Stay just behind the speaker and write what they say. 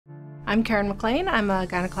I'm Karen McLean. I'm a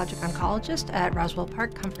gynecologic oncologist at Roswell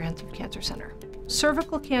Park Comprehensive Cancer Center.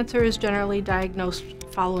 Cervical cancer is generally diagnosed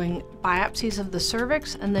following biopsies of the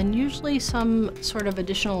cervix and then usually some sort of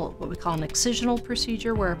additional, what we call an excisional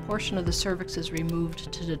procedure, where a portion of the cervix is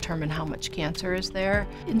removed to determine how much cancer is there.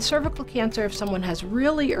 In cervical cancer, if someone has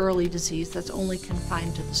really early disease that's only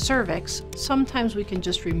confined to the cervix, sometimes we can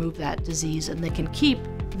just remove that disease and they can keep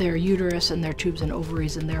their uterus and their tubes and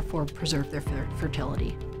ovaries and therefore preserve their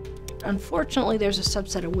fertility. Unfortunately, there's a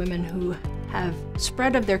subset of women who have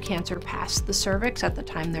spread of their cancer past the cervix at the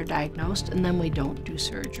time they're diagnosed, and then we don't do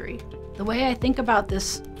surgery. The way I think about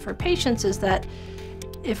this for patients is that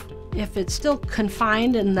if it's still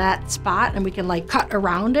confined in that spot and we can cut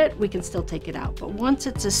around it, we can still take it out. But once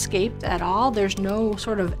it's escaped at all, there's no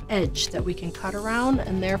sort of edge that we can cut around,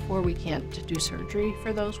 and therefore we can't do surgery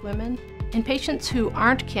for those women. In patients who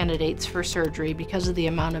aren't candidates for surgery because of the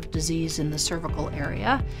amount of disease in the cervical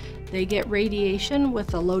area, they get radiation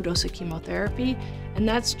with a low dose of chemotherapy, and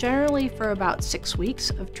that's generally for about 6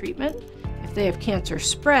 weeks of treatment. If they have cancer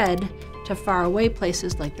spread to far away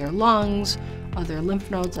places like their lungs or their lymph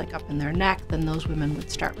nodes like up in their neck, then those women would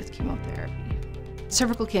start with chemotherapy.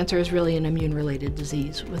 Cervical cancer is really an immune-related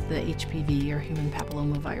disease with the HPV or human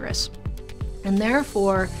papillomavirus. And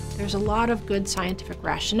therefore, there's a lot of good scientific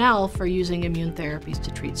rationale for using immune therapies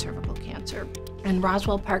to treat cervical cancer. And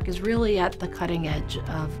Roswell Park is really at the cutting edge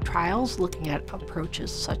of trials looking at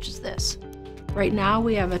approaches such as this. Right now,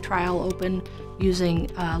 we have a trial open using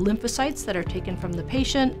lymphocytes that are taken from the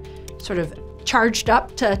patient, sort of charged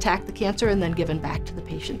up to attack the cancer and then given back to the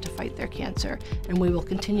patient to fight their cancer. And we will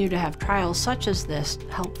continue to have trials such as this,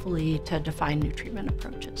 helpfully to define new treatment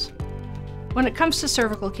approaches. When it comes to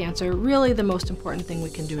cervical cancer, really the most important thing we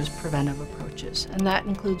can do is preventive approaches, and that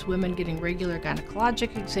includes women getting regular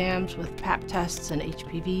gynecologic exams with Pap tests and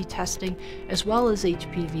HPV testing, as well as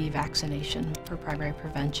HPV vaccination for primary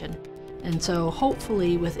prevention. And so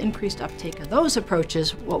hopefully with increased uptake of those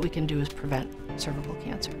approaches, what we can do is prevent cervical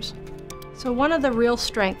cancers. So one of the real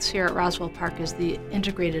strengths here at Roswell Park is the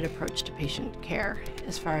integrated approach to patient care,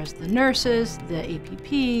 as far as the nurses, the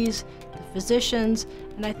APPs, the physicians,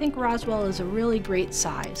 and I think Roswell is a really great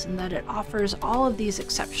size in that it offers all of these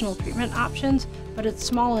exceptional treatment options, but it's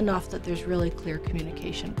small enough that there's really clear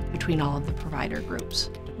communication between all of the provider groups.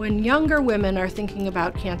 When younger women are thinking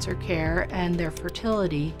about cancer care and their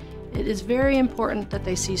fertility, it is very important that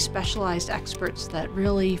they see specialized experts that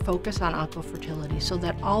really focus on oncofertility so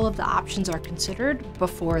that all of the options are considered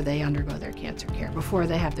before they undergo their cancer care, before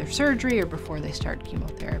they have their surgery or before they start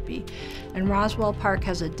chemotherapy. And Roswell Park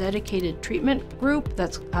has a dedicated treatment group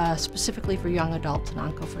that's specifically for young adults and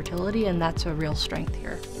oncofertility, and that's a real strength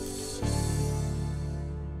here.